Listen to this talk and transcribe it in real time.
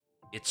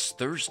It's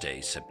Thursday,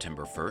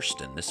 September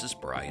 1st, and this is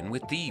Brian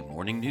with the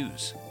Morning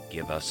News.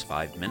 Give us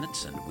 5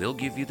 minutes and we'll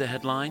give you the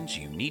headlines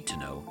you need to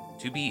know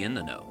to be in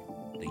the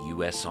know. The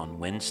U.S. on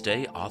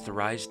Wednesday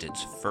authorized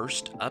its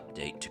first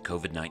update to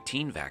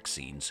COVID-19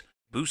 vaccines,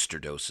 booster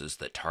doses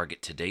that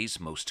target today's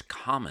most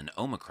common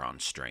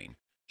Omicron strain.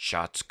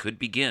 Shots could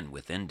begin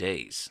within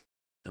days.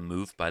 The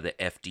move by the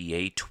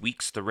FDA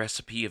tweaks the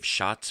recipe of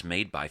shots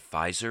made by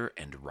Pfizer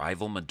and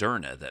rival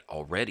Moderna that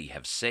already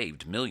have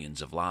saved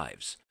millions of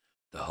lives.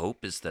 The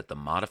hope is that the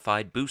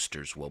modified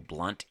boosters will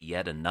blunt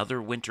yet another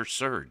winter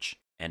surge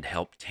and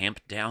help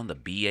tamp down the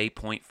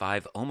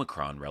BA.5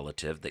 Omicron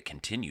relative that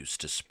continues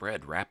to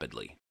spread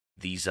rapidly.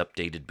 These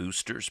updated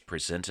boosters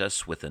present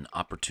us with an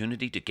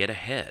opportunity to get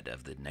ahead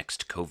of the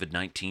next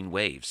COVID-19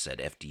 wave, said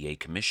FDA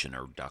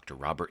Commissioner Dr.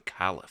 Robert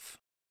Califf.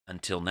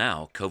 Until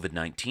now,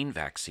 COVID-19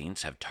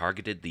 vaccines have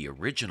targeted the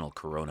original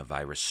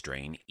coronavirus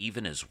strain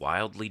even as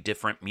wildly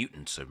different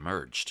mutants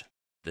emerged.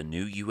 The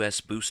new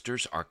U.S.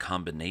 boosters are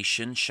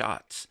combination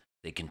shots.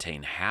 They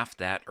contain half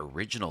that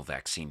original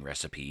vaccine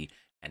recipe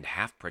and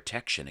half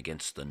protection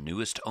against the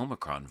newest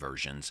Omicron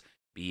versions,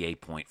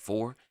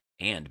 BA.4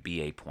 and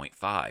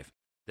BA.5,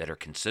 that are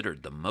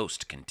considered the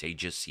most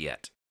contagious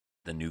yet.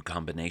 The new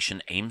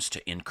combination aims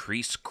to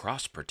increase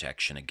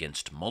cross-protection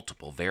against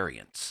multiple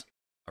variants.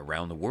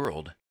 Around the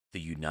world, the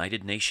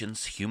United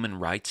Nations Human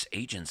Rights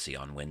Agency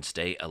on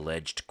Wednesday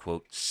alleged,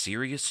 quote,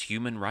 serious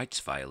human rights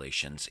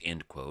violations,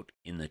 end quote,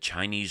 in the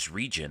Chinese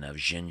region of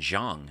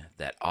Xinjiang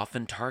that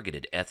often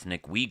targeted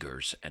ethnic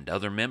Uyghurs and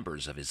other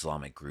members of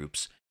Islamic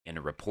groups in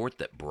a report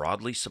that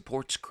broadly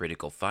supports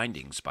critical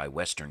findings by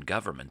Western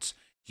governments,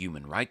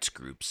 human rights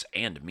groups,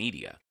 and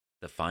media.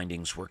 The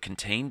findings were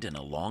contained in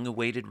a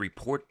long-awaited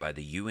report by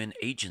the UN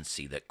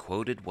agency that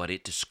quoted what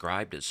it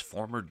described as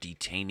former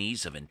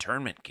detainees of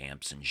internment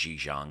camps in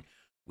Xinjiang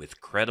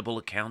with credible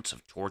accounts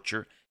of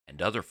torture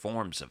and other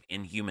forms of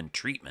inhuman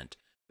treatment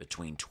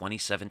between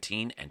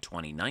 2017 and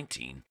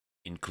 2019,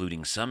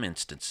 including some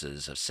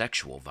instances of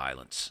sexual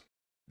violence.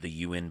 The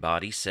UN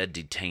body said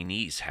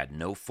detainees had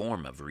no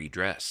form of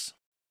redress.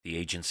 The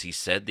agency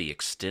said the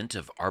extent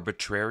of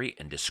arbitrary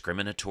and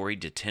discriminatory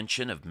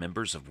detention of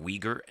members of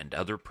Uyghur and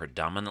other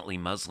predominantly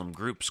Muslim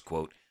groups,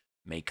 quote,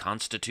 may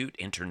constitute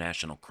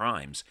international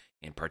crimes,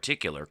 in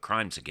particular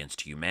crimes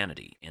against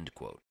humanity, end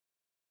quote.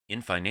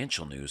 In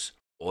financial news,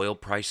 oil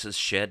prices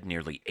shed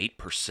nearly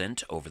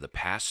 8% over the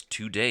past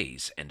 2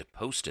 days and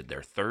posted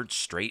their third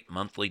straight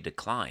monthly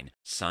decline,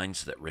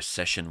 signs that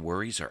recession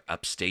worries are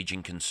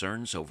upstaging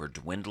concerns over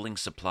dwindling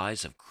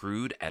supplies of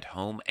crude at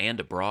home and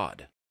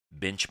abroad.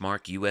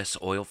 Benchmark U.S.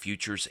 oil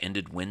futures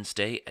ended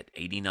Wednesday at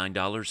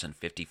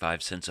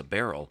 $89.55 a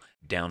barrel,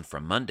 down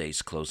from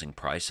Monday's closing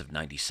price of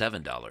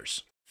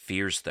 $97.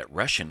 Fears that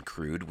Russian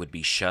crude would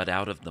be shut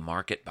out of the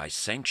market by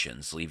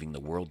sanctions, leaving the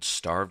world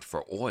starved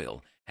for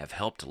oil, have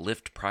helped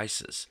lift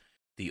prices.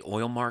 The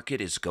oil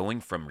market is going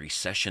from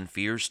recession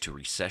fears to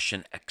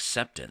recession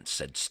acceptance,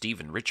 said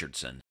Stephen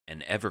Richardson,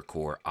 an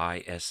Evercore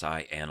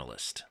ISI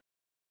analyst.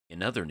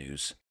 In other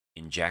news,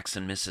 in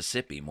Jackson,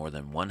 Mississippi, more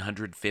than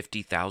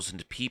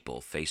 150,000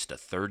 people faced a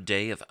third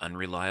day of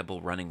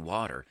unreliable running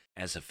water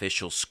as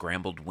officials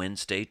scrambled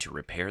Wednesday to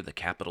repair the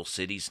capital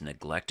city's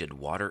neglected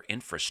water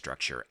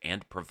infrastructure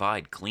and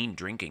provide clean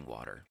drinking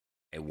water.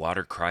 A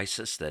water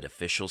crisis that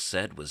officials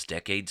said was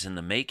decades in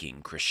the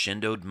making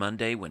crescendoed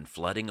Monday when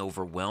flooding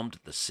overwhelmed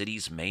the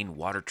city's main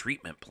water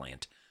treatment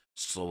plant,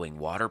 slowing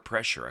water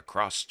pressure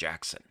across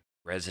Jackson.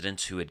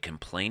 Residents who had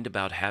complained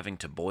about having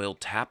to boil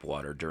tap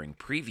water during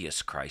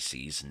previous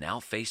crises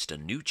now faced a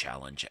new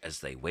challenge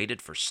as they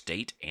waited for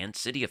state and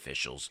city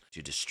officials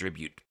to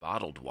distribute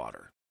bottled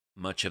water.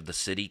 Much of the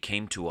city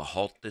came to a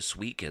halt this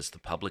week as the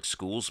public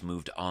schools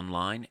moved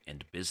online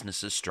and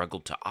businesses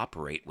struggled to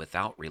operate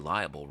without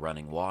reliable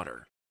running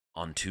water.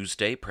 On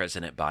Tuesday,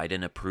 President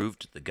Biden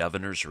approved the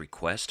governor's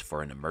request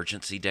for an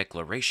emergency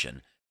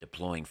declaration,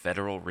 deploying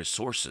federal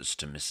resources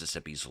to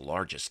Mississippi's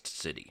largest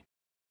city.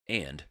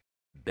 And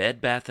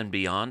Bed Bath &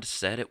 Beyond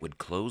said it would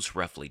close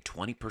roughly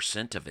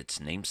 20% of its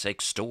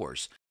namesake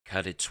stores,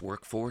 cut its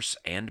workforce,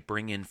 and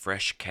bring in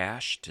fresh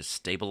cash to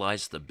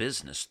stabilize the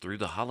business through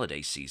the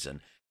holiday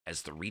season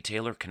as the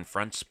retailer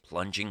confronts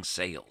plunging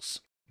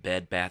sales.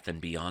 Bed Bath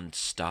 & Beyond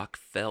stock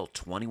fell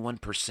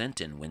 21%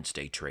 in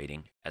Wednesday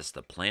trading as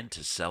the plan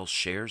to sell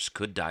shares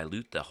could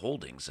dilute the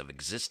holdings of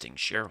existing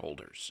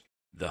shareholders.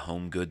 The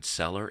home goods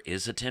seller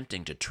is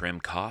attempting to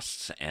trim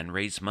costs and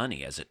raise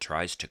money as it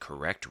tries to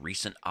correct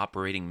recent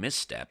operating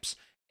missteps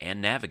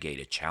and navigate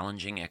a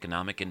challenging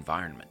economic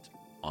environment.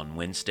 On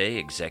Wednesday,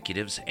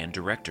 executives and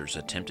directors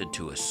attempted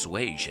to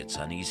assuage its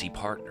uneasy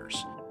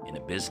partners. In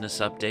a business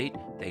update,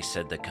 they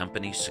said the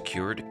company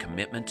secured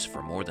commitments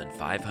for more than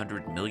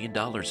 $500 million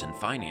in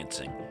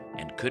financing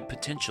and could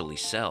potentially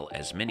sell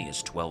as many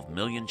as 12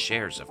 million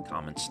shares of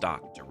common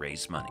stock to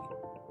raise money.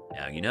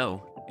 Now you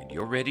know, and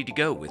you're ready to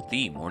go with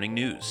the Morning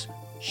News.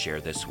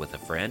 Share this with a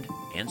friend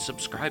and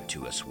subscribe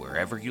to us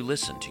wherever you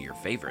listen to your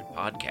favorite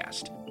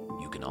podcast.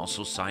 You can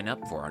also sign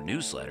up for our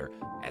newsletter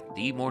at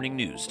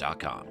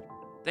themorningnews.com.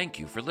 Thank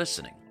you for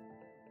listening.